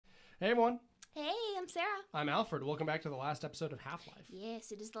Hey everyone, Hey, I'm Sarah. I'm Alfred. Welcome back to the last episode of Half-Life.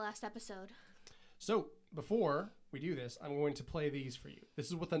 Yes, it is the last episode. So, before we do this, I'm going to play these for you. This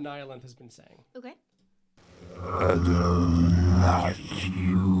is what the Nihilith has been saying. Okay. Alone, not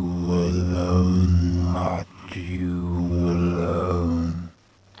you alone, not you alone.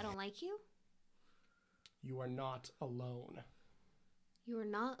 I don't like you. You are not alone. You are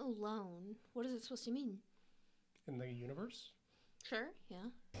not alone. What is it supposed to mean? In the universe? Sure, yeah.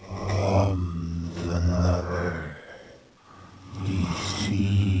 Comes another.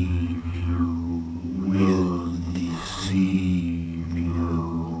 Deceive you, will deceive you.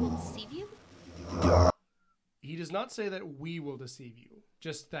 Will deceive you? He does not say that we will deceive you,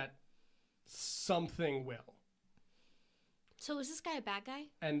 just that something will. So is this guy a bad guy?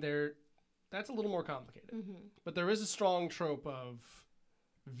 And that's a little more complicated. Mm-hmm. But there is a strong trope of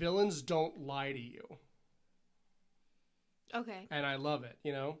villains don't lie to you. Okay. And I love it,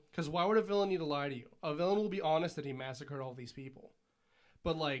 you know? Because why would a villain need to lie to you? A villain will be honest that he massacred all these people.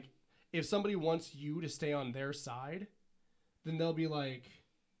 But, like, if somebody wants you to stay on their side, then they'll be like,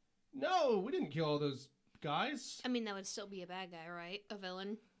 no, we didn't kill all those guys. I mean, that would still be a bad guy, right? A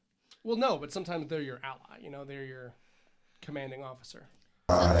villain. Well, no, but sometimes they're your ally, you know? They're your commanding officer.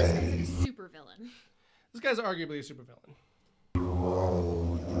 So this guy's like a super villain. This guy's arguably a supervillain. You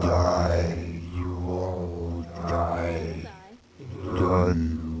all die, you all die.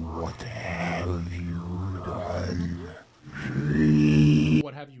 Done, what have you done?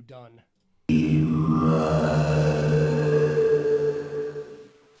 What have you done?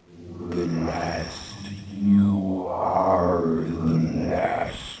 The last you are, the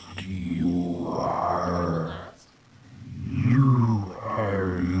last you are. You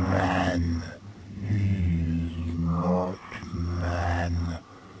are man. He is not man.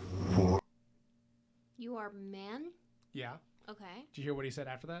 For You are man? Yeah. Okay. Did you hear what he said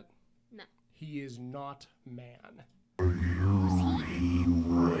after that? No. He is not man. you he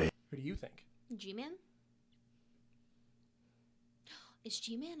waits Who do you think? G-Man? Is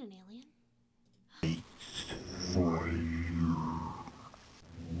G-Man an alien? for you.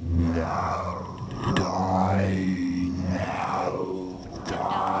 Now die, now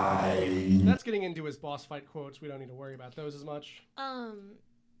die. That's getting into his boss fight quotes. We don't need to worry about those as much.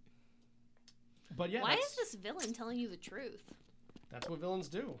 But yeah, Why is this villain telling you the truth? that's what villains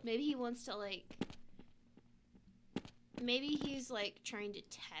do. Maybe he wants to, like... Maybe he's, like, trying to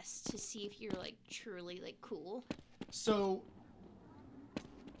test to see if you're, like, truly, like, cool. So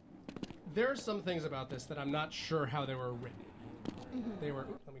there are some things about this that I'm not sure how they were written. They were...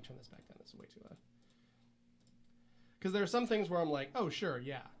 let me turn this back down. This is way too loud. Because there are some things where I'm like, oh, sure,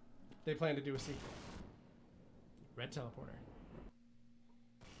 yeah. They plan to do a sequel. Red teleporter.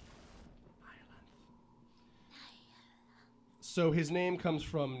 So his name comes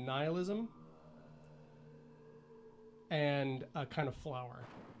from nihilism and a kind of flower.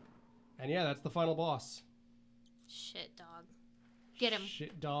 And yeah, that's the final boss. Shit, dog. Get him.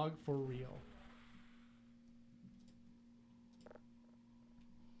 Shit dog for real.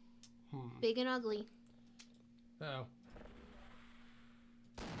 Big and ugly. Uh-oh.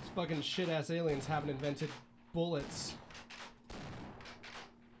 These fucking shit-ass aliens haven't invented bullets.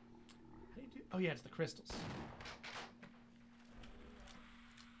 Oh yeah, it's the crystals.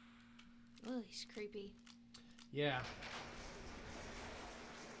 Oh, he's creepy. Yeah.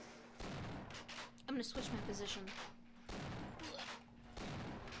 I'm gonna switch my position.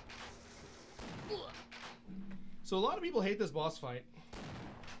 So a lot of people hate this boss fight.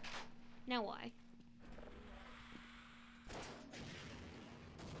 Now why?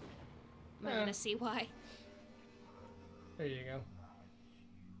 Am I gonna see why? There you go.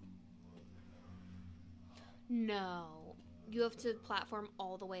 No. You have to platform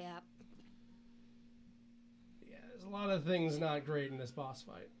all the way up. Yeah, there's a lot of things not great in this boss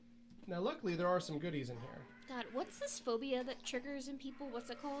fight. Now, luckily, there are some goodies in here. God, what's this phobia that triggers in people? What's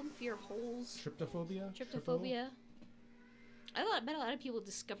it called? Fear of holes? Tryptophobia? Tryptophobia? I bet a lot of people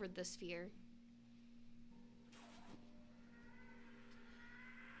discovered this fear.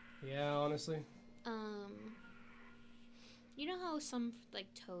 Yeah, honestly. You know how some, like,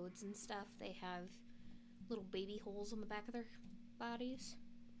 toads and stuff, they have little baby holes on the back of their bodies?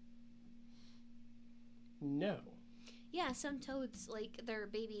 No. Yeah, some toads, like, their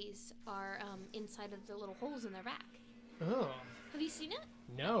babies are inside of the little holes in their back. Oh. Have you seen it?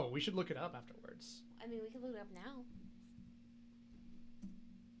 No, we should look it up afterwards. I mean, we can look it up now.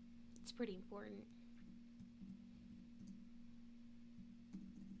 It's pretty important.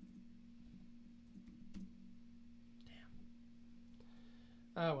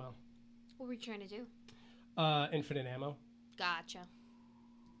 Oh, well. What were you trying to do? Infinite ammo. Gotcha.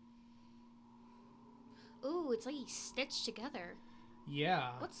 Oh, it's like he's stitched together. Yeah.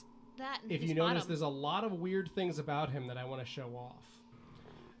 What's that in If his you notice, bottom? there's a lot of weird things about him that I want to show off.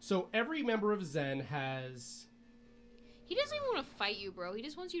 So every member of Zen has... He doesn't even want to fight you, bro. He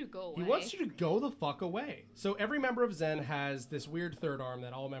just wants you to go away. He wants you to go the fuck away. So every member of Zen has this weird third arm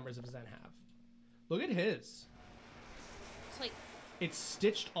that all members of Zen have. Look at his. It's like, It's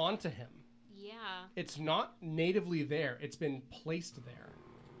stitched onto him. yeah. It's not natively there. It's been placed there.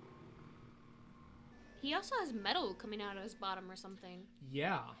 He also has metal coming out of his bottom or something.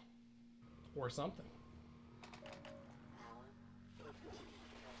 Yeah. Or something.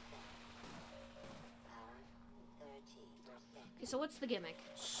 Okay, so what's the gimmick?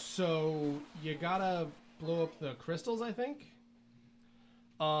 So you gotta blow up the crystals, I think.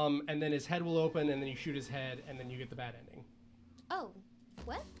 And then his head will open, and then you shoot his head, and then you get the bad ending. Oh,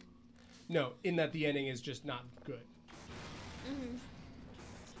 what? No, in that the ending is just not good. Mm-hmm.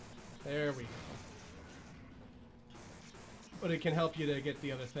 There we go. But it can help you to get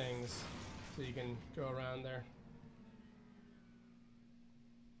the other things, so you can go around there.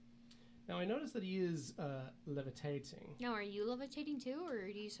 Now I noticed that he is levitating. Now, are you levitating too, or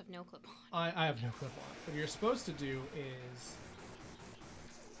do you just have no clip on? I have no clip on. What you're supposed to do is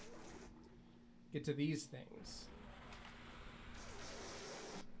get to these things.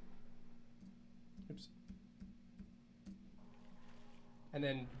 Oops. And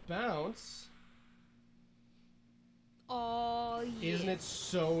then bounce. Oh, yeah. Isn't it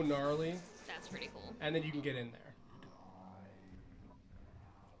so gnarly? That's pretty cool. And then you can get in there.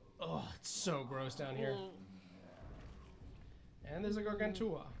 Oh, it's so gross down here. And there's a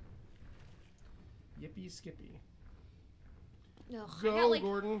Gargantua. Yippee skippy. Ugh, Go,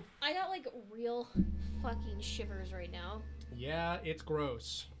 Gordon. I got like real fucking shivers right now. Yeah, it's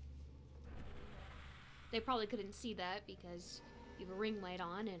gross. They probably couldn't see that because you have a ring light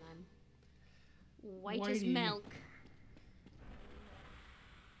on and I'm white as Whitey. milk.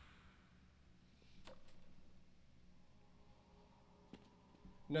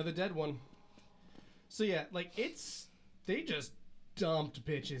 Another dead one. So yeah, like they just dumped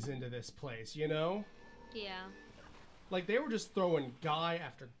bitches into this place, you know? Yeah. Like they were just throwing guy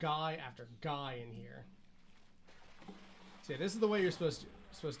after guy after guy in here. So yeah, this is the way you're supposed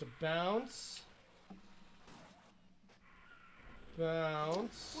to bounce.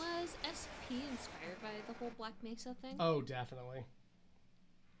 Bounce. Was SP inspired by the whole Black Mesa thing? Oh, definitely.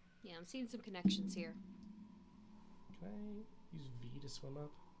 Yeah, I'm seeing some connections here. Can I use V to swim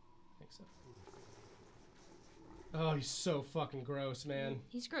up? I think so. Oh, he's so fucking gross, man.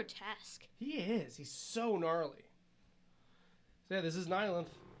 He's grotesque. He is. He's so gnarly. So yeah, this is Nylanth.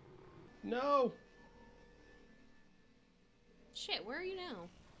 No! Shit, where are you now?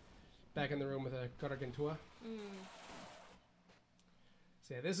 Back in the room with a Gargantua. Mm.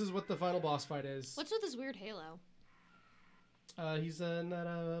 So yeah, this is what the final boss fight is. What's with his weird halo? He's in that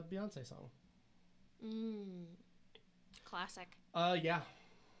Beyonce song. Mm. Classic. Yeah.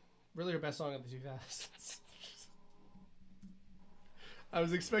 Really her best song of the 2000s. I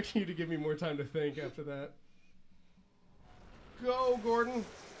was expecting you to give me more time to think after that. Go, Gordon!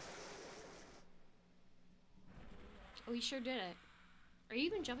 Oh, you sure did it. Are you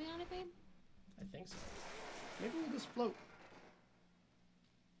even jumping on it, babe? I think so. Maybe we'll just float.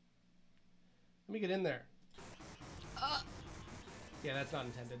 Let me get in there. Yeah, that's not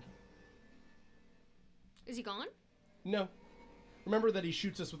intended. Is he gone? No. Remember that he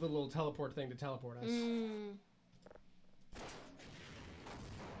shoots us with a little teleport thing to teleport us. Mm.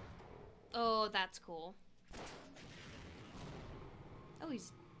 Oh, that's cool. Oh,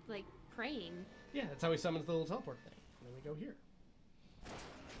 he's like praying. Yeah, that's how he summons the little teleport thing. And then we go here.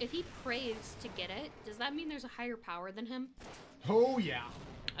 If he prays to get it, does that mean there's a higher power than him? Oh, yeah.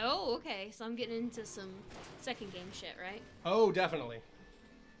 Oh, okay. So I'm getting into some second game shit, right? Oh, definitely.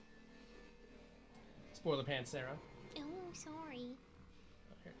 Spoiler pants, Sarah. Oh, sorry.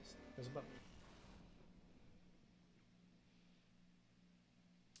 Oh, here it is. There's a button.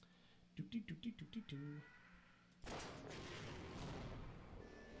 Do.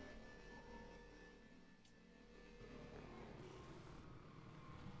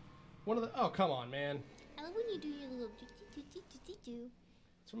 One of the... Oh, come on, man. I love when you do your little do.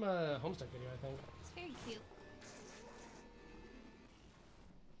 It's from a Homestuck video, I think. It's very cute.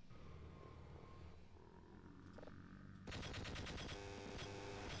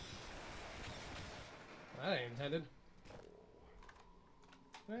 That ain't intended.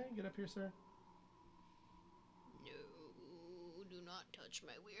 Can I get up here, sir? No, do not touch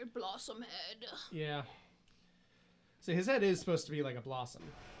my weird blossom head. Yeah. So his head is supposed to be like a blossom.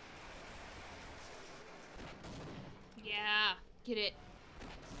 Yeah, get it.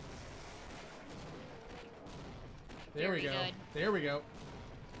 There we Very go. good. There we go.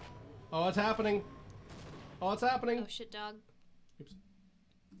 Oh, it's happening. Oh, it's happening. Oh shit, dog. Oops.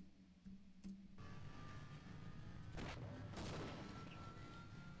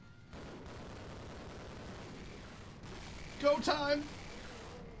 Go time.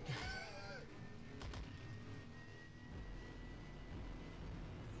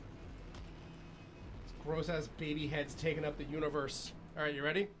 Gross ass baby heads taking up the universe. All right, you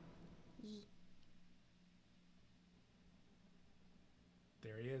ready?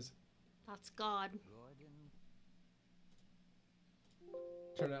 There he is. That's God.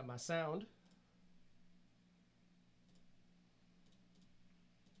 Turn out my sound.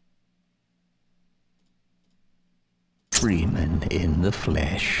 Freeman in the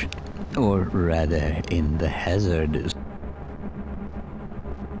flesh, or rather in the hazard.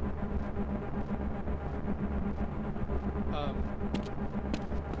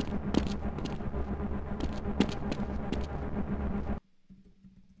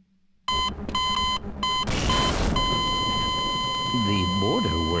 The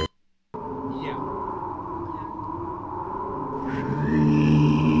border work. Yeah.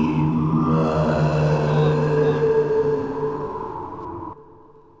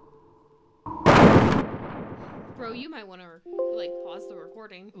 Bro, you might want to like pause the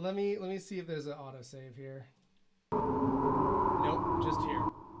recording. Let me see if there's an autosave here. Nope, just here.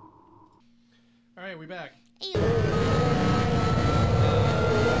 All right, we back.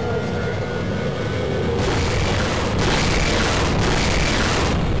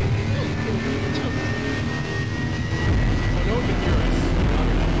 Oh, no one can hear us.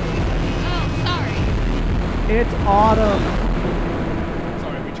 Oh, sorry. It's autumn.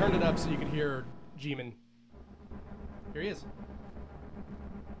 Sorry, we turned it up so you could hear G-Man. Here he is.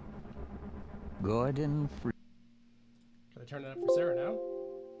 Gordon Can I turn it up for Sarah now?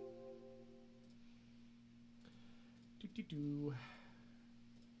 Do.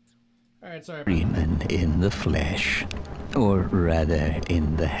 All right, sorry. Freeman in the flesh, or rather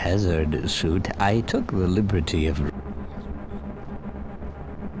in the hazard suit. I took the liberty of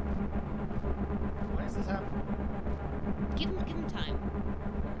Why is this happening? Give him time.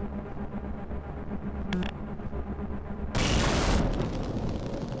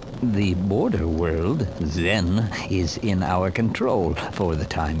 the border world, then, is in our control for the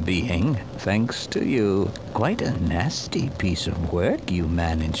time being, thanks to you. Quite a nasty piece of work you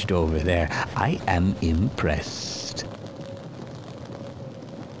managed over there. I am impressed.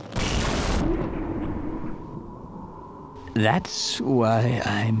 That's why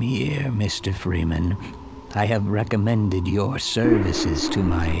I'm here, Mr. Freeman. I have recommended your services to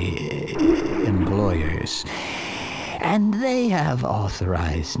my employers, and they have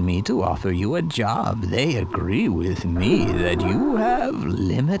authorized me to offer you a job. They agree with me that you have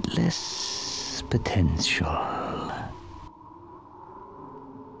limitless potential.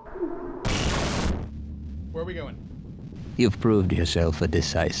 Where are we going? You've proved yourself a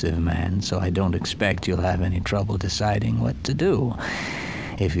decisive man, so I don't expect you'll have any trouble deciding what to do.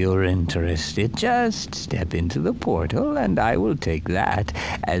 If you're interested, just step into the portal, and I will take that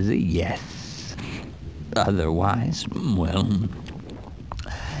as a yes. Otherwise, well,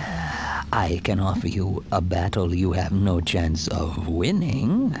 I can offer you a battle you have no chance of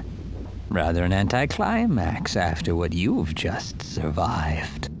winning. Rather an anticlimax after what you've just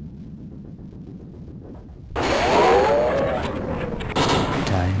survived.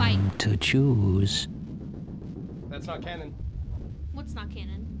 Time to choose. That's not canon. What's not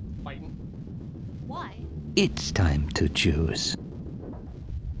canon? Fighting. Why? It's time to choose.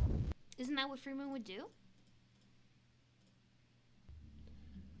 Isn't that what Freeman would do?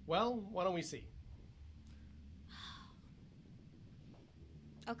 Well, why don't we see?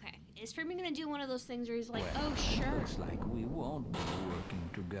 Okay. Is Freeman gonna do one of those things where he's like, oh, sure. Looks like we won't be working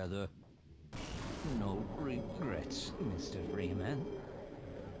together. No regrets, Mr. Freeman.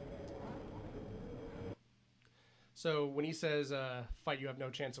 So when he says, fight, you have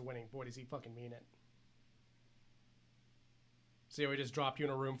no chance of winning, boy, does he fucking mean it. See how we just dropped you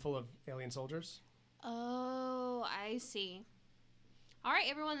in a room full of alien soldiers? Oh, I see. All right,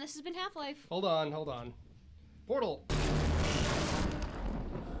 everyone, this has been Half-Life. Hold on. Portal!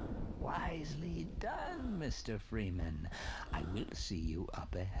 Wisely done, Mr. Freeman. I will see you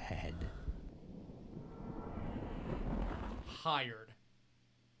up ahead. Hired.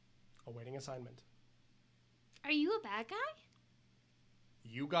 Awaiting assignment. Are you a bad guy?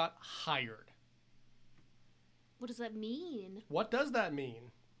 You got hired. What does that mean? What does that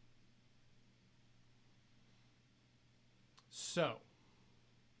mean? So,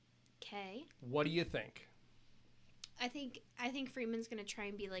 Okay. what do you think? I think Freeman's gonna try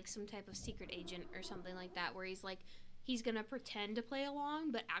and be like some type of secret agent or something like that, where he's like he's gonna pretend to play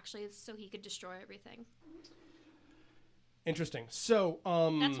along, but actually it's so he could destroy everything. Interesting. So,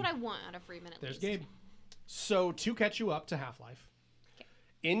 That's what I want out of Freeman. At there's least. Gabe. So to catch you up to Half-Life,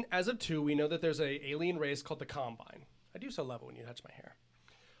 as of 2, we know that there's a alien race called the Combine. I do so love it when you touch my hair.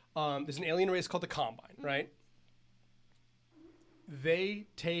 There's an alien race called the Combine, right? They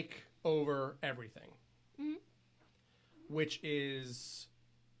take over everything, which is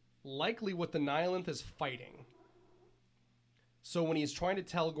likely what the Nihilith is fighting. So when he's trying to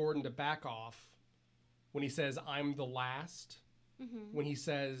tell Gordon to back off, when he says, I'm the last, when he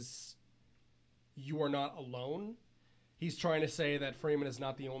says, you are not alone, he's trying to say that Freeman is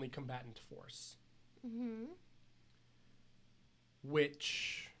not the only combatant force.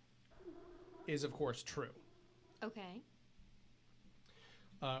 Which is, of course, true. Okay.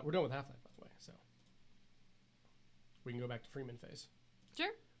 We're done with Half-Life, by the way, so we can go back to Freeman phase.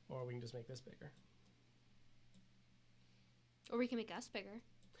 Sure. Or we can just make this bigger. Or we can make us bigger.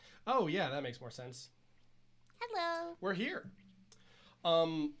 Oh, yeah, that makes more sense. Hello. We're here.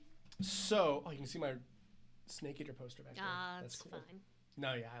 So, you can see my Snake Eater poster back there. That's cool. fine.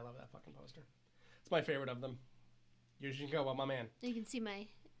 No, yeah, I love that fucking poster. It's my favorite of them. You should go, my man. You can see my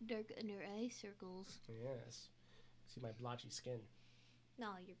dark under eye circles. Yes. See my blotchy skin.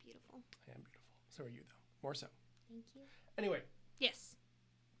 No, you're beautiful. I am beautiful. So are you, though. More so. Thank you. Anyway, Yes.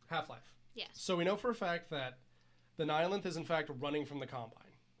 Half-Life. Yes. So we know for a fact that the Nihilith is, in fact, running from the Combine.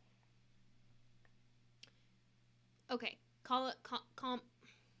 Okay. Call it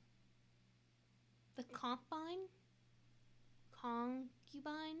the Combine?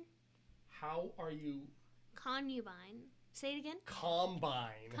 Concubine? How are you... Concubine. Say it again.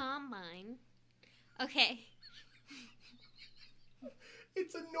 Combine. Combine. Okay.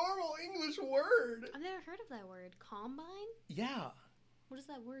 It's a normal English word. I've never heard of that word. Combine? Yeah. What does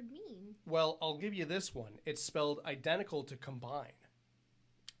that word mean? Well, I'll give you this one. It's spelled identical to combine.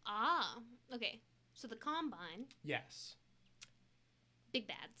 Ah. Okay. So the Combine. Yes. Big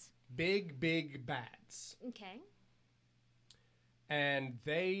bads. Big bads. Okay. And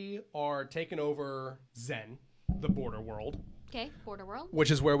they are taking over Zen, the border world. Okay. Border world.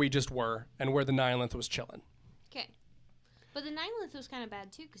 Which is where we just were and where the Nihilith was chilling. Okay. But the Nihilith was kind of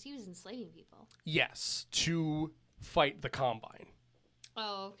bad too because he was enslaving people. Yes, to fight the Combine.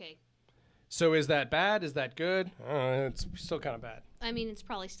 Oh, okay. So is that bad? Is that good? It's still kind of bad. I mean, it's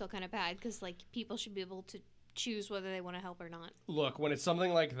probably still kind of bad because, like, people should be able to choose whether they want to help or not. Look, when it's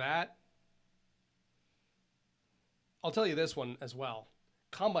something like that, I'll tell you this one as well.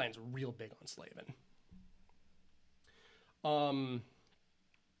 Combine's real big on slaving. So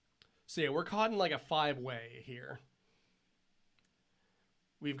yeah, we're caught in like a 5-way here.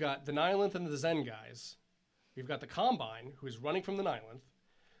 We've got the Nihilith and the Zen guys. We've got the Combine, who's running from the Nihilith.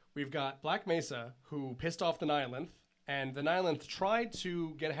 We've got Black Mesa, who pissed off the Nihilith, and the Nihilith tried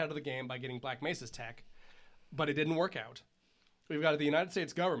to get ahead of the game by getting Black Mesa's tech, but it didn't work out. We've got the United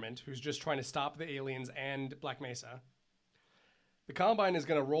States government, who's just trying to stop the aliens and Black Mesa. The Combine is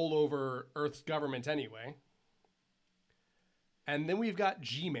going to roll over Earth's government anyway. And then we've got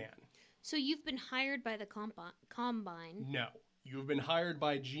G-Man. So you've been hired by the Combine. No. You've been hired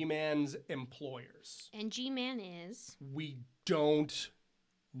by G-Man's employers. And G-Man is? We don't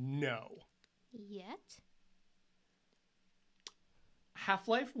know. Yet?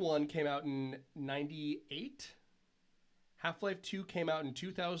 Half-Life 1 came out in 98. Half-Life 2 came out in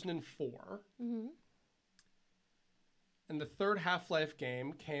 2004. Mm-hmm. And the third Half-Life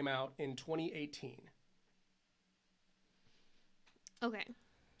game came out in 2018. Okay.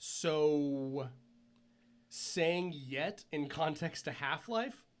 So, saying yet in context to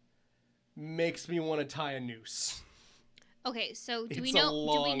Half-Life makes me want to tie a noose. Okay, so do It's we a know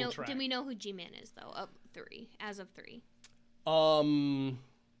long track. do we know who G-Man is though? As of 3.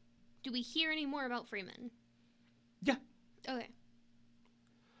 Do we hear any more about Freeman? Yeah. Okay.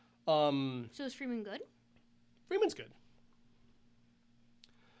 So is Freeman good? Freeman's good.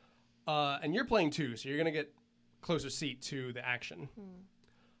 And you're playing too, so you're gonna get closer seat to the action.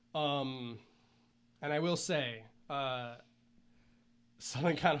 And I will say,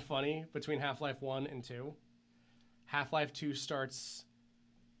 something kind of funny between Half-Life 1 and 2. Half-Life 2 starts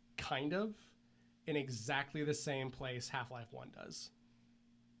kind of in exactly the same place Half-Life 1 does.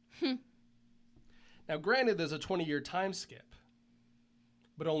 Now, granted, there's a 20-year time skip,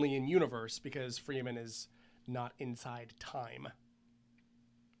 but only in universe because Freeman is not inside time.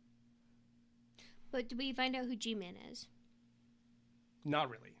 But do we find out who G-Man is? Not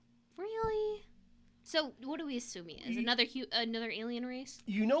really. Really? So what do we assume he is? Another alien race?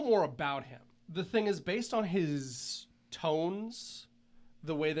 You know more about him. The thing is, based on his tones,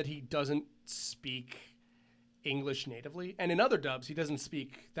 the way that he doesn't speak English natively. And in other dubs, he doesn't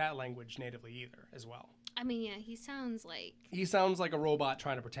speak that language natively either, as well. I mean, yeah, he sounds like... He sounds like a robot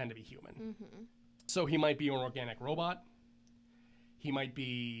trying to pretend to be human. Mm-hmm. So he might be an organic robot. He might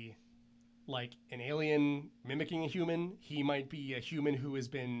be like an alien mimicking a human. He might be a human who has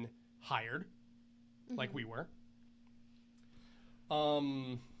been hired, like we were.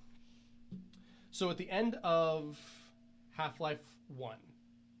 So at the end of Half-Life 1,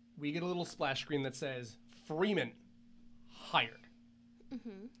 we get a little splash screen that says, Freeman, hired.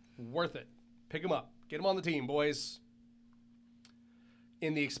 Worth it. Pick him up. Get him on the team, boys.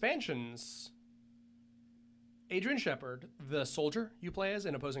 In the expansions, Adrian Shepard, the soldier you play as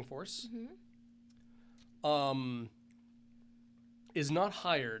in Opposing Force, is not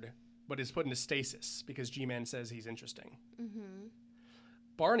hired, but is put into stasis because G-Man says he's interesting.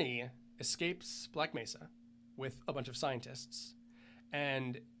 Barney escapes Black Mesa with a bunch of scientists,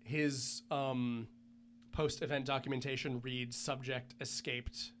 and his post-event documentation reads subject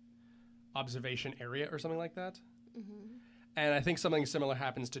escaped observation area or something like that. And I think something similar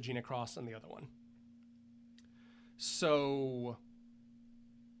happens to Gina Cross and the other one. So,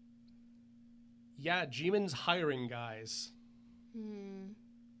 yeah, G-Man's hiring guys.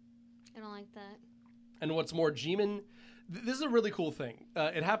 I don't like that. And what's more, G-Man... this is a really cool thing.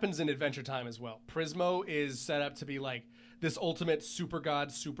 It happens in Adventure Time as well. Prismo is set up to be like this ultimate super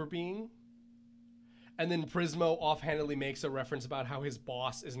god super being. And then Prismo offhandedly makes a reference about how his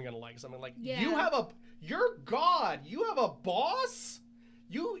boss isn't going to like something. Like, you're God. You have a boss?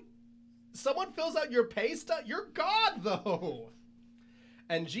 Someone fills out your pay stuff? You're God, though.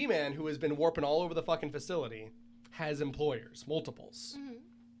 And G-Man, who has been warping all over the fucking facility, has employers, multiples.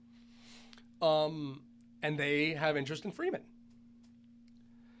 And they have interest in Freeman.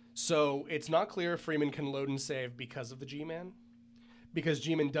 So it's not clear if Freeman can load and save because of the G-Man. Because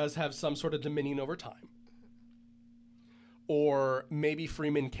G-Man does have some sort of dominion over time. Or maybe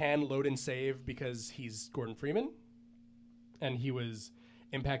Freeman can load and save because he's Gordon Freeman. And he was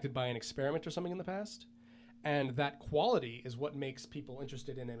impacted by an experiment or something in the past. And that quality is what makes people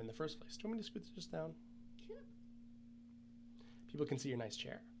interested in him in the first place. Do you want me to scoot this down? Sure. People can see your nice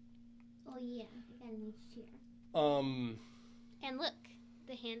chair. Oh, yeah. I got a nice chair. And look,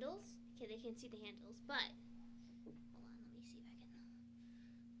 the handles. Okay, they can't see the handles, but... Hold on, let me see if I can...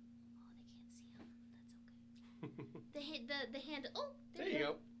 Oh, they can't see them. That's okay. the handle... Oh, There you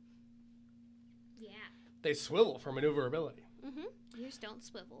go. Yeah. They swivel for maneuverability. Yours don't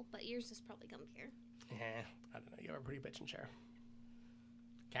swivel, but yours is probably comfier. Yeah, I don't know. You have a pretty bitchin' chair.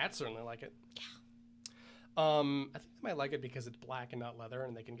 Cats certainly like it. Yeah. I think they might like it because it's black and not leather,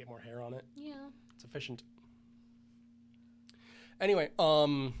 and they can get more hair on it. Yeah. It's efficient. Anyway,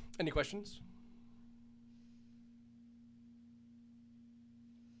 any questions?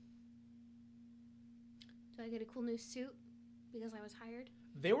 Do I get a cool new suit because I was hired?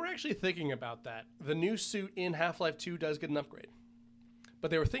 They were actually thinking about that. The new suit in Half-Life 2 does get an upgrade. But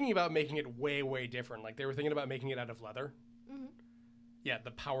they were thinking about making it way, way different. Like, they were thinking about making it out of leather. Yeah,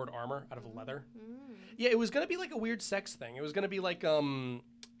 the powered armor out of leather. Yeah, it was going to be like a weird sex thing. It was going to be like the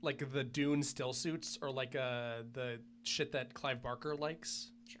Dune still suits or like the shit that Clive Barker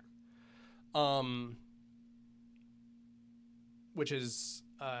likes. Sure. Which is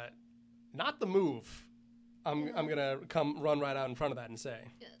not the move. I'm going to run right out in front of that and say.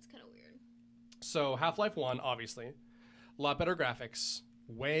 Yeah, that's kind of weird. So Half-Life 1, obviously. A lot better graphics.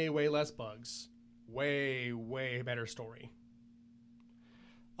 Way, way less bugs. Way, way better story.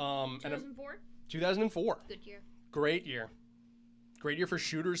 2004? 2004. Good year. Great year. Great year for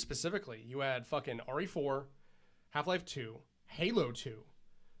shooters specifically. You had fucking RE4, Half-Life 2, Halo 2.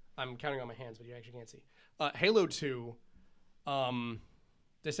 I'm counting on my hands, but you actually can't see. Halo 2. Did I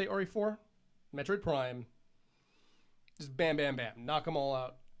say RE4? Metroid Prime. Just bam, bam, bam. Knock them all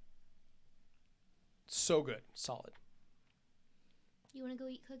out. So good. Solid. You want to go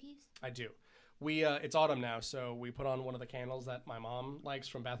eat cookies? I do. We it's autumn now, so we put on one of the candles that my mom likes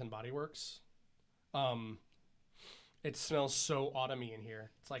from Bath and Body Works. It smells so autumny in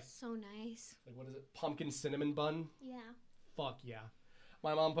here. It's like so nice. Like, what is it? Pumpkin cinnamon bun? Yeah. Fuck yeah.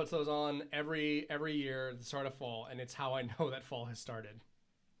 My mom puts those on every year at the start of fall, and it's how I know that fall has started.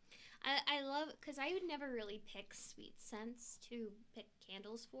 I love, because I would never really pick sweet scents to pick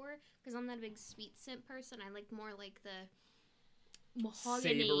candles for, because I'm not a big sweet scent person. I like more like the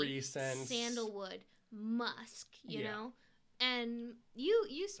mahogany, savory scents, sandalwood, musk, you know? And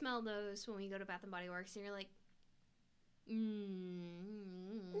you smell those when we go to Bath and Body Works, and you're like,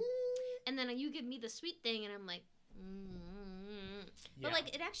 and then you give me the sweet thing, and I'm like, But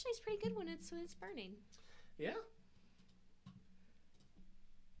like, it actually is pretty good when it's burning. Yeah.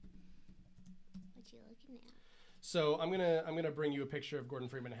 you looking at? So I'm gonna bring you a picture of Gordon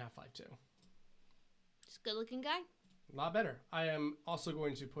Freeman in Half-Life 2. Just a good looking guy. A lot better. I am also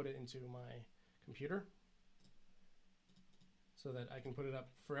going to put it into my computer so that I can put it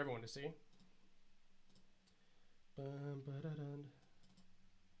up for everyone to see. Bum, ba-da-dun.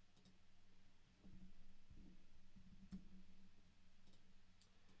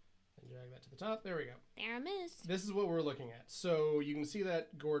 And drag that to the top. There we go. There I missed. This is what we're looking at. So you can see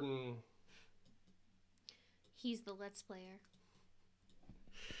that Gordon. He's the Let's Player.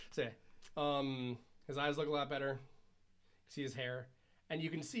 So his eyes look a lot better. See his hair, and you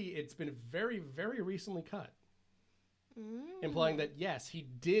can see it's been very, very recently cut, implying that yes, he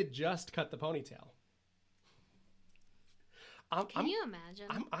did just cut the ponytail. Can you imagine?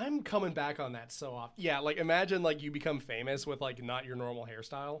 I'm coming back on that so often. Yeah, like imagine like you become famous with like not your normal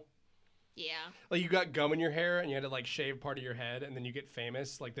hairstyle. Yeah. Like you got gum in your hair and you had to like shave part of your head, and then you get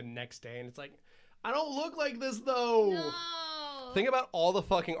famous like the next day, and it's like, I don't look like this though. No. Think about all the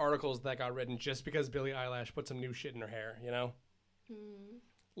fucking articles that got written just because Billie Eilish put some new shit in her hair, you know?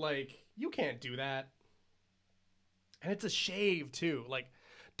 Like, you can't do that. And it's a shave, too. Like,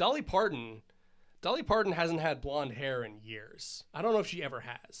 Dolly Parton hasn't had blonde hair in years. I don't know if she ever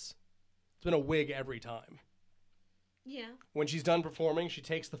has. It's been a wig every time. Yeah. When she's done performing, she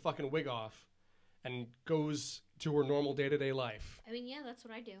takes the fucking wig off and goes to her normal day-to-day life. I mean, yeah, that's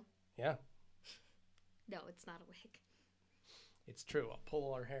what I do. Yeah. No, it's not a wig. It's true. I'll pull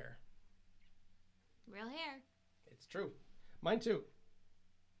all her hair. Real hair. It's true. Mine too.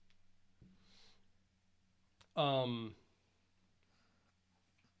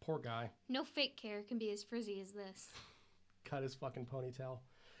 Poor guy. No fake hair can be as frizzy as this. Cut his fucking ponytail.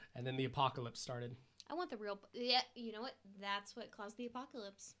 And then the apocalypse started. I want the real... Yeah, you know what? That's what caused the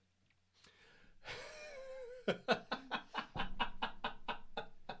apocalypse.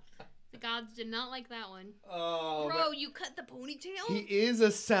 The gods did not like that one. Oh, Bro, you cut the ponytail? he is a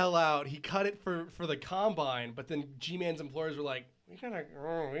sellout. He cut it for the Combine, but then G-Man's employers were like, we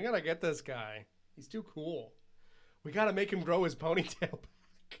gotta get this guy. He's too cool. We gotta make him grow his ponytail back.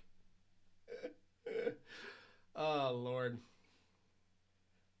 Oh, Lord.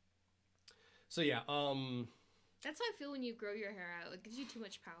 So, yeah, That's how I feel when you grow your hair out. It gives you too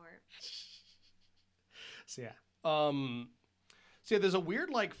much power. So, yeah, there's a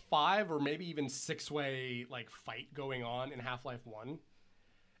weird, like, 5 or maybe even 6-way, like, fight going on in Half-Life 1.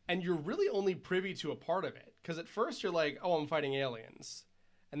 And you're really only privy to a part of it. Because at first you're like, oh, I'm fighting aliens.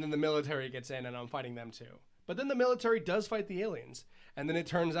 And then the military gets in and I'm fighting them too. But then the military does fight the aliens. And then it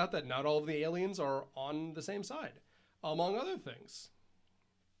turns out that not all of the aliens are on the same side, among other things.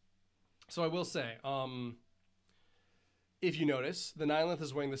 So I will say, if you notice, the Nihilith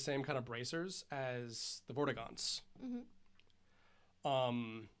is wearing the same kind of bracers as the Vortigaunts.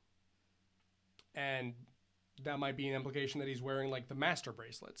 And that might be an implication that he's wearing like the master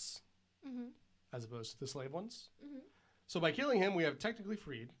bracelets as opposed to the slave ones. So by killing him, we have technically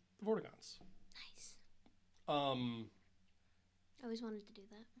freed the Vortigaunts. Nice. I always wanted to do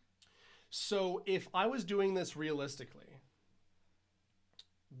that. So if I was doing this realistically,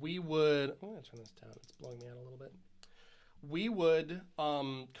 we would... I'm going to turn this down. It's blowing me out a little bit. We would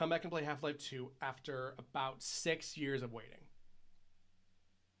come back and play Half-Life 2 after about 6 years of waiting.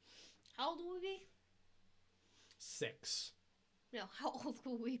 How old will we be? 6. No, how old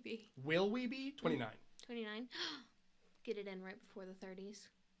will we be? Will we be? 29. 29? Get it in right before the 30s.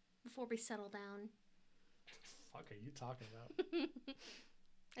 Before we settle down. Fuck are you talking about?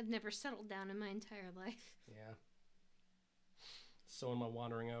 I've never settled down in my entire life. Yeah. So am I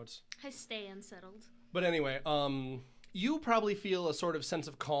wandering out. I stay unsettled. But anyway, you probably feel a sort of sense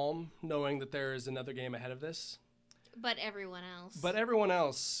of calm knowing that there is another game ahead of this. But everyone else. But everyone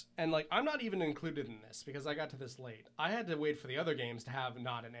else, and like, I'm not even included in this because I got to this late. I had to wait for the other games to have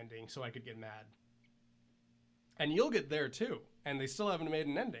not an ending so I could get mad. And you'll get there too, and they still haven't made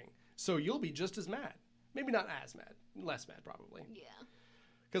an ending. So you'll be just as mad. Maybe not as mad. Less mad, probably. Yeah.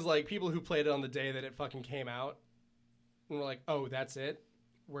 Because, like, people who played it on the day that it fucking came out, and were like, oh, that's it?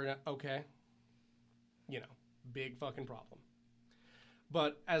 We're not, okay. You know, big fucking problem.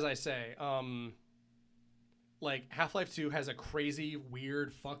 But, as I say, like, Half-Life 2 has a crazy,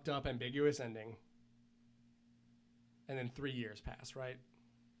 weird, fucked up, ambiguous ending. And then 3 years pass, right?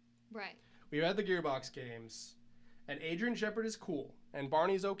 Right. We've had the Gearbox games, and Adrian Shepard is cool, and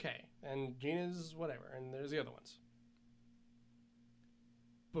Barney's okay, and Gina's whatever, and there's the other ones.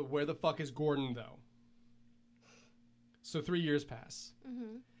 But where the fuck is Gordon, though? So 3 years pass.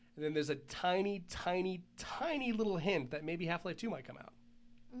 Mm-hmm. And then there's a tiny, tiny, tiny little hint that maybe Half-Life 2 might come out.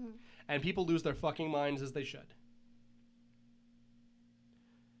 Mm-hmm. And people lose their fucking minds as they should.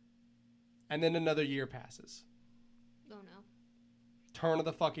 And then another year passes. Oh no. Turn of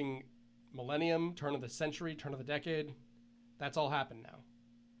the fucking millennium, turn of the century, turn of the decade. That's all happened now.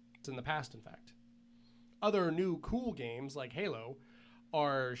 It's in the past, in fact. Other new cool games like Halo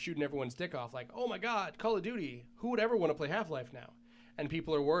are shooting everyone's dick off like, oh my god, Call of Duty. Who would ever want to play Half-Life now? And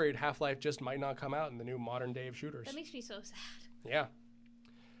people are worried Half-Life just might not come out in the new modern day of shooters. That makes me so sad. Yeah.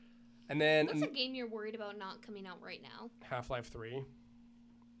 And then... What's a game you're worried about not coming out right now? Half-Life 3.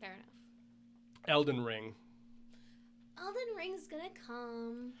 Fair enough. Elden Ring. Elden Ring's gonna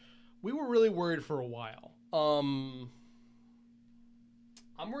come. We were really worried for a while. I'm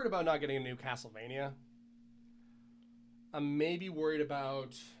worried about not getting a new Castlevania. I'm maybe worried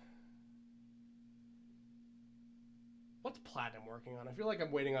about... What's Platinum working on? I feel like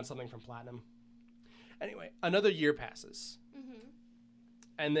I'm waiting on something from Platinum. Anyway, another year passes. Mm-hmm.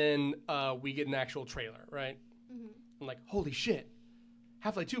 And then we get an actual trailer, right? Mm-hmm. I'm like, holy shit.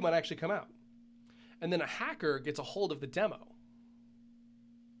 Half-Life 2 might actually come out. And then a hacker gets a hold of the demo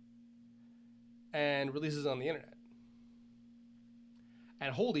and releases it on the internet.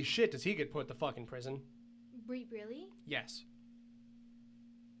 And holy shit, does he get put to fucking prison? Wait, really? Yes.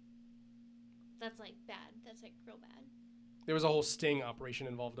 That's like bad. That's like real bad. There was a whole sting operation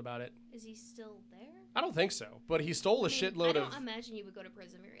involved about it. Is he still there? I don't think so, but he stole a shitload of... I don't imagine you would go to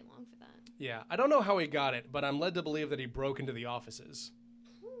prison very long for that. Yeah, I don't know how he got it, but I'm led to believe that he broke into the offices.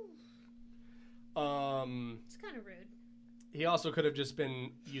 It's kind of rude. He also could have just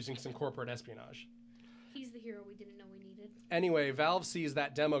been using some corporate espionage. He's the hero we didn't know we needed. Anyway, Valve sees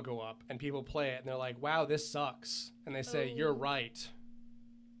that demo go up, and people play it, and they're like, wow, this sucks. And they say, you're right.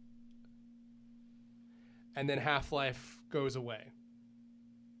 And then Half-Life goes away.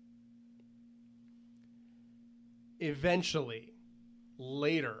 Eventually,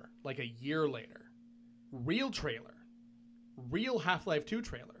 later, like a year later, real Half-Life 2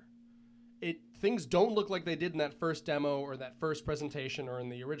 trailer. Things don't look like they did in that first demo or that first presentation or in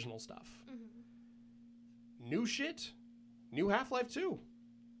the original stuff. Mm-hmm. New shit, new Half-Life 2.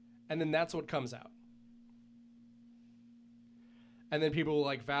 And then that's what comes out. And then people were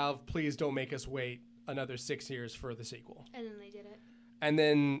like, Valve, please don't make us wait another 6 years for the sequel. And then they did it. And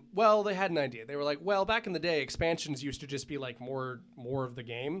then, well, they had an idea. They were like, well, back in the day, expansions used to just be like more of the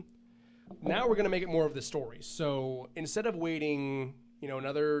game. Now we're going to make it more of the story. So instead of waiting,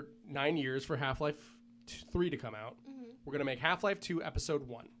 another 9 years for Half-Life 3 to come out, mm-hmm. we're going to make Half-Life 2 Episode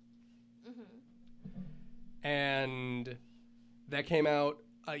 1. Mm-hmm. And that came out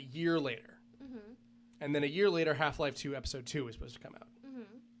a year later. Mm-hmm. And then a year later, Half-Life 2 Episode 2 is supposed to come out. Mm-hmm.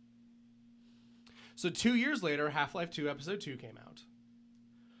 So 2 years later, Half-Life 2 Episode 2 came out,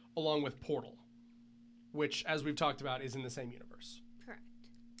 along with Portal, which, as we've talked about, is in the same universe. Correct.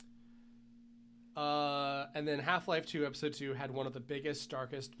 And then Half-Life 2 Episode 2 had one of the biggest,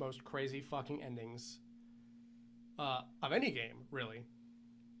 darkest, most crazy fucking endings of any game, really.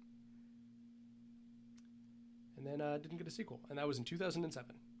 And then didn't get a sequel, and that was in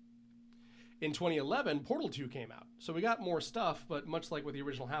 2007. In 2011, Portal 2 came out. So we got more stuff, but much like with the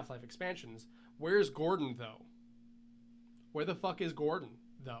original Half-Life expansions, where's Gordon, though? Where the fuck is Gordon,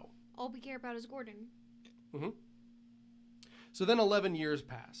 though? All we care about is Gordon. Mm-hmm. So then 11 years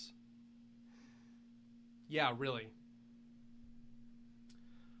pass. Yeah, really.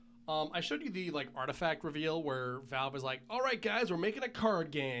 I showed you the artifact reveal where Valve is like, all right, guys, we're making a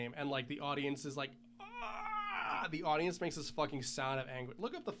card game. And the audience is like, ah! The audience makes this fucking sound of anguish.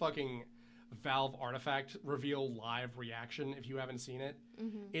 Look up the fucking Valve artifact reveal live reaction if you haven't seen it.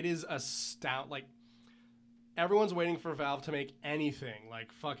 Mm-hmm. It is astounding. Everyone's waiting for Valve to make anything.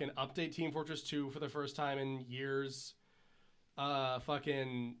 Fucking update Team Fortress 2 for the first time in years.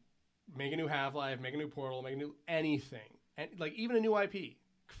 Fucking make a new Half-Life, make a new Portal, make a new anything. And even a new IP.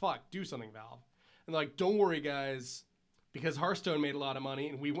 Fuck, do something, Valve. And they're like, don't worry, guys, because Hearthstone made a lot of money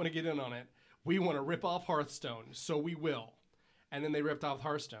and we want to get in on it. We want to rip off Hearthstone, so we will. And then they ripped off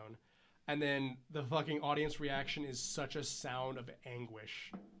Hearthstone. And then the fucking audience reaction is such a sound of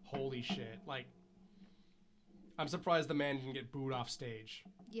anguish. Holy shit. I'm surprised the man didn't get booed off stage.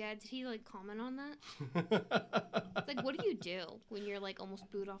 Yeah, did he comment on that? What do you do when you're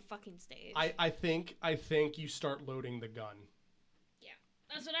almost booed off fucking stage? I think you start loading the gun. Yeah,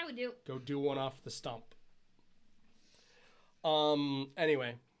 that's what I would do. Go do one off the stump.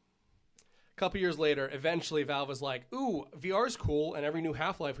 Anyway. A couple years later, eventually Valve was like, ooh, VR's cool, and every new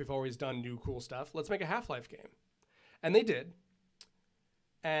Half-Life we've always done new cool stuff. Let's make a Half-Life game. And they did.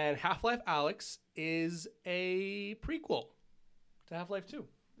 And Half-Life Alyx is a prequel to Half-Life 2.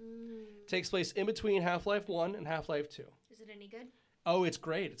 Takes place in between Half-Life 1 and Half-Life 2. Is it any good? Oh, it's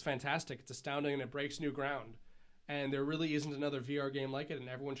great. It's fantastic. It's astounding, and it breaks new ground. And there really isn't another VR game like it, and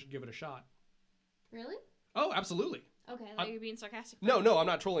everyone should give it a shot. Really? Oh, absolutely. Okay, I thought you were being sarcastic. No, I'm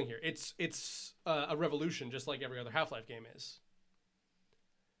not trolling here. It's a revolution, just like every other Half-Life game is.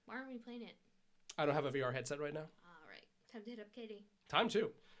 Why aren't we playing it? I don't have a VR headset right now. All right, time to hit up Katie. Time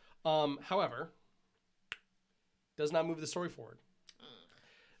to. However, does not move the story forward.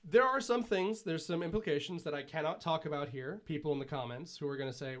 There are some things, there's some implications that I cannot talk about here. People in the comments who are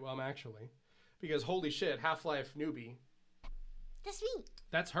going to say, well, I'm actually. Because holy shit, Half-Life newbie. That's me.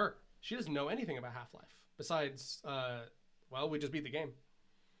 That's her. She doesn't know anything about Half-Life. Besides, well, we just beat the game.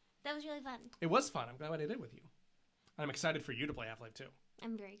 That was really fun. It was fun. I'm glad I did it with you. I'm excited for you to play Half-Life 2.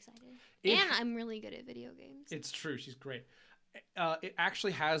 I'm very excited. And I'm really good at video games. It's true. She's great. It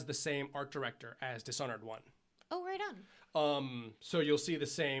actually has the same art director as Dishonored 1. Oh, right on. So you'll see the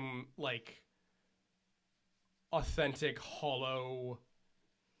same, like, authentic, hollow,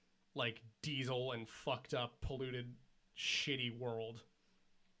 like, diesel and fucked up, polluted, shitty world.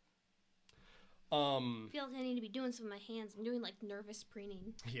 I feel like I need to be doing some of my hands. I'm doing, like, nervous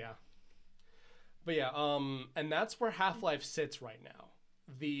preening. Yeah. But yeah, and that's where Half-Life sits right now.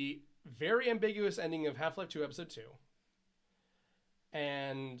 The very ambiguous ending of Half-Life 2 Episode 2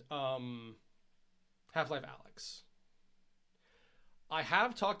 and Half-Life Alyx. I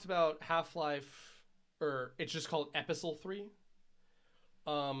have talked about Half-Life, or it's just called Episode 3,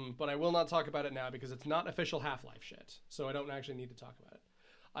 but I will not talk about it now because it's not official Half-Life shit, so I don't actually need to talk about it.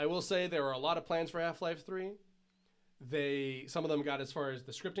 I will say there are a lot of plans for Half-Life 3. Some of them got as far as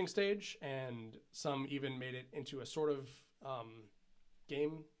the scripting stage, and some even made it into a sort of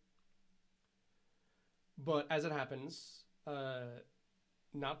game. But as it happens,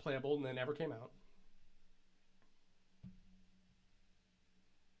 not playable, and they never came out.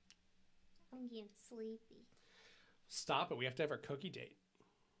 I'm getting sleepy. Stop it. We have to have our cookie date.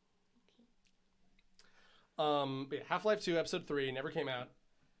 Okay. But yeah, Half-Life 2 Episode 3 never came out.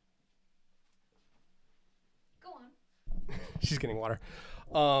 Go on. She's getting water.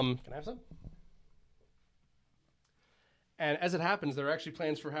 Can I have some? And as it happens, there are actually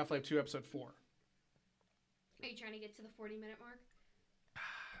plans for Half-Life 2 Episode 4. Are you trying to get to the 40-minute mark?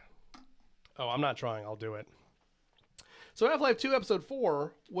 Oh, I'm not trying. I'll do it. So Half-Life 2 Episode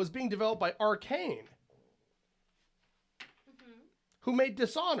 4 was being developed by Arcane, who made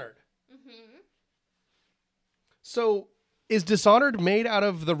Dishonored. So is Dishonored made out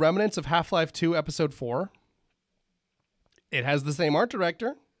of the remnants of Half-Life 2 Episode 4? It has the same art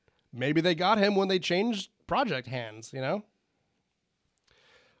director. Maybe they got him when they changed project hands, you know?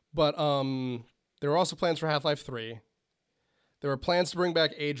 But there were also plans for Half-Life 3. There were plans to bring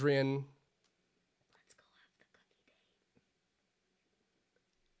back Adrian. Let's go have the cookie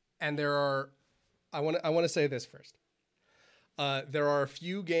day. And there are, I want to say this first. There are a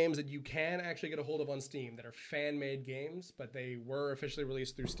few games that you can actually get a hold of on Steam that are fan-made games, but they were officially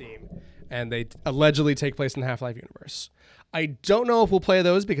released through Steam, and they allegedly take place in the Half-Life universe. I don't know if we'll play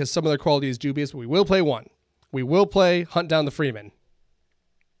those because some of their quality is dubious, but we will play one. We will play Hunt Down the Freeman.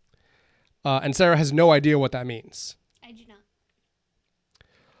 And Sarah has no idea what that means. I do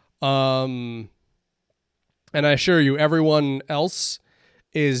not. And I assure you, everyone else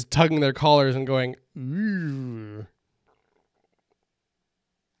is tugging their collars and going, ooh.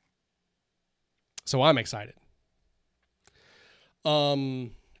 So I'm excited. But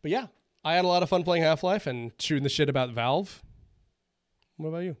yeah, I had a lot of fun playing Half-Life and shooting the shit about Valve. What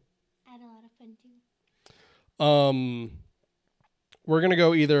about you? I had a lot of fun too. We're going to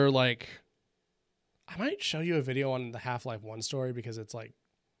go either like, I might show you a video on the Half-Life 1 story because it's like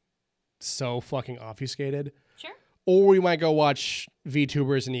so fucking obfuscated. Sure. Or we might go watch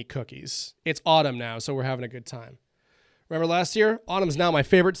VTubers and eat cookies. It's autumn now, so we're having a good time. Remember last year? Autumn's now my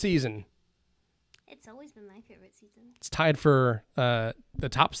favorite season. It's always been my favorite season. It's tied for the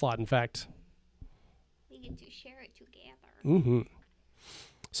top slot, in fact. We get to share it together. Mm-hmm.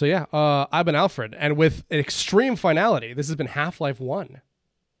 So yeah, I've been Alfred, and with an extreme finality, this has been Half-Life 1.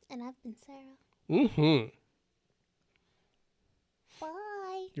 And I've been Sarah. Mm-hmm.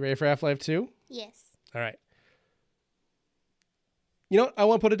 Bye. You ready for Half-Life 2? Yes. All right. You know what? I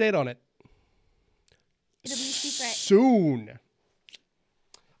want to put a date on it. It'll be a secret. Soon.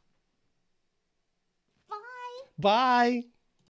 Bye. Bye.